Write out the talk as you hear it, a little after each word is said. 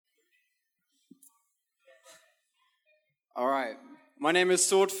All right. My name is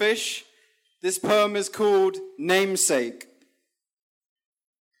Swordfish. This poem is called Namesake.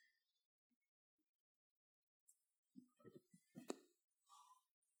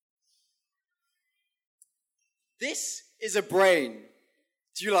 This is a brain.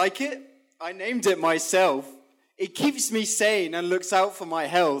 Do you like it? I named it myself. It keeps me sane and looks out for my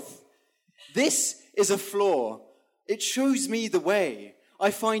health. This is a floor. It shows me the way.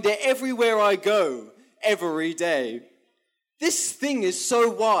 I find it everywhere I go, every day. This thing is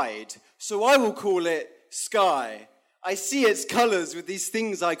so wide, so I will call it sky. I see its colors with these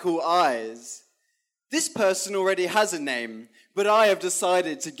things I call eyes. This person already has a name, but I have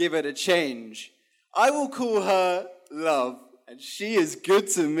decided to give it a change. I will call her Love, and she is good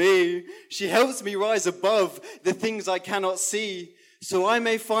to me. She helps me rise above the things I cannot see, so I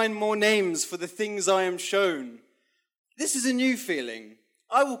may find more names for the things I am shown. This is a new feeling.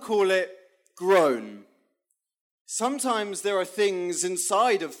 I will call it grown. Sometimes there are things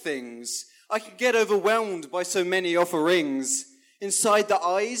inside of things. I can get overwhelmed by so many offerings. Inside the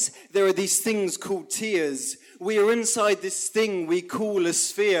eyes, there are these things called tears. We are inside this thing we call a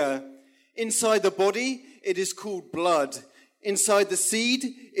sphere. Inside the body, it is called blood. Inside the seed,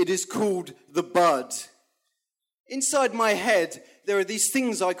 it is called the bud. Inside my head, there are these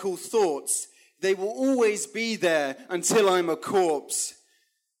things I call thoughts. They will always be there until I'm a corpse.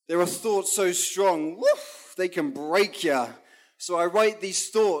 There are thoughts so strong, woof, they can break ya. So I write these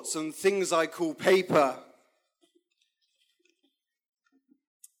thoughts on things I call paper.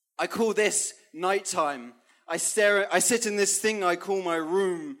 I call this nighttime. I sit in this thing I call my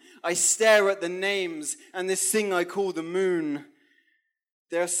room. I stare at the names and this thing I call the moon.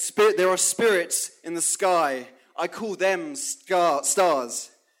 There are spirits in the sky. I call them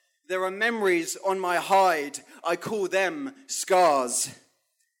stars. There are memories on my hide. I call them scars.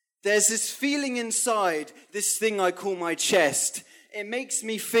 There's this feeling inside, this thing I call my chest. It makes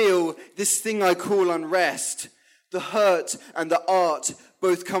me feel this thing I call unrest. The hurt and the art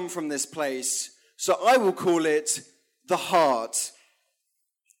both come from this place. So I will call it the heart.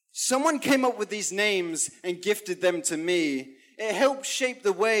 Someone came up with these names and gifted them to me. It helps shape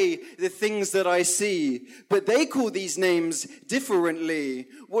the way, the things that I see. But they call these names differently.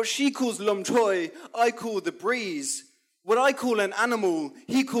 What she calls Lom Choi, I call the breeze. What I call an animal,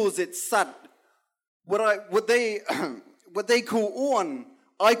 he calls it sat. What they call on,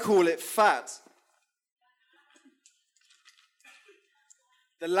 I call it fat.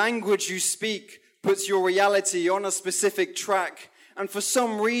 The language you speak puts your reality on a specific track, and for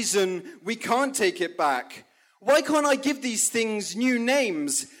some reason, we can't take it back. Why can't I give these things new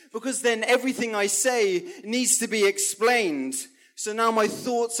names? Because then everything I say needs to be explained. So now my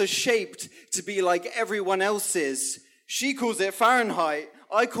thoughts are shaped to be like everyone else's. She calls it Fahrenheit,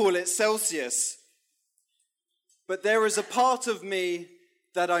 I call it Celsius. But there is a part of me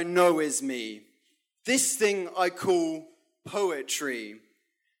that I know is me. This thing I call poetry.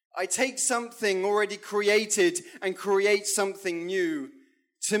 I take something already created and create something new.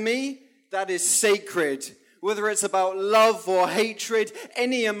 To me, that is sacred. Whether it's about love or hatred,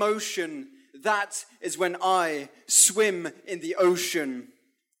 any emotion, that is when I swim in the ocean.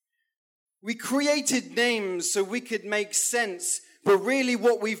 We created names so we could make sense, but really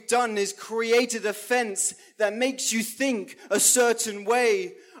what we've done is created a fence that makes you think a certain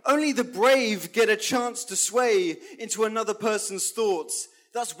way. Only the brave get a chance to sway into another person's thoughts.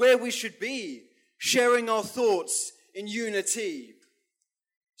 That's where we should be, sharing our thoughts in unity.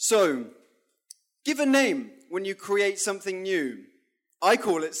 So, give a name when you create something new. I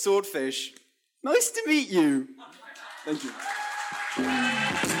call it Swordfish. Nice to meet you. Thank you.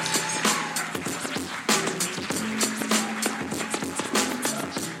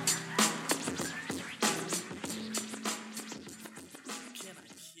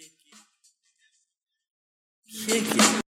 Kick it.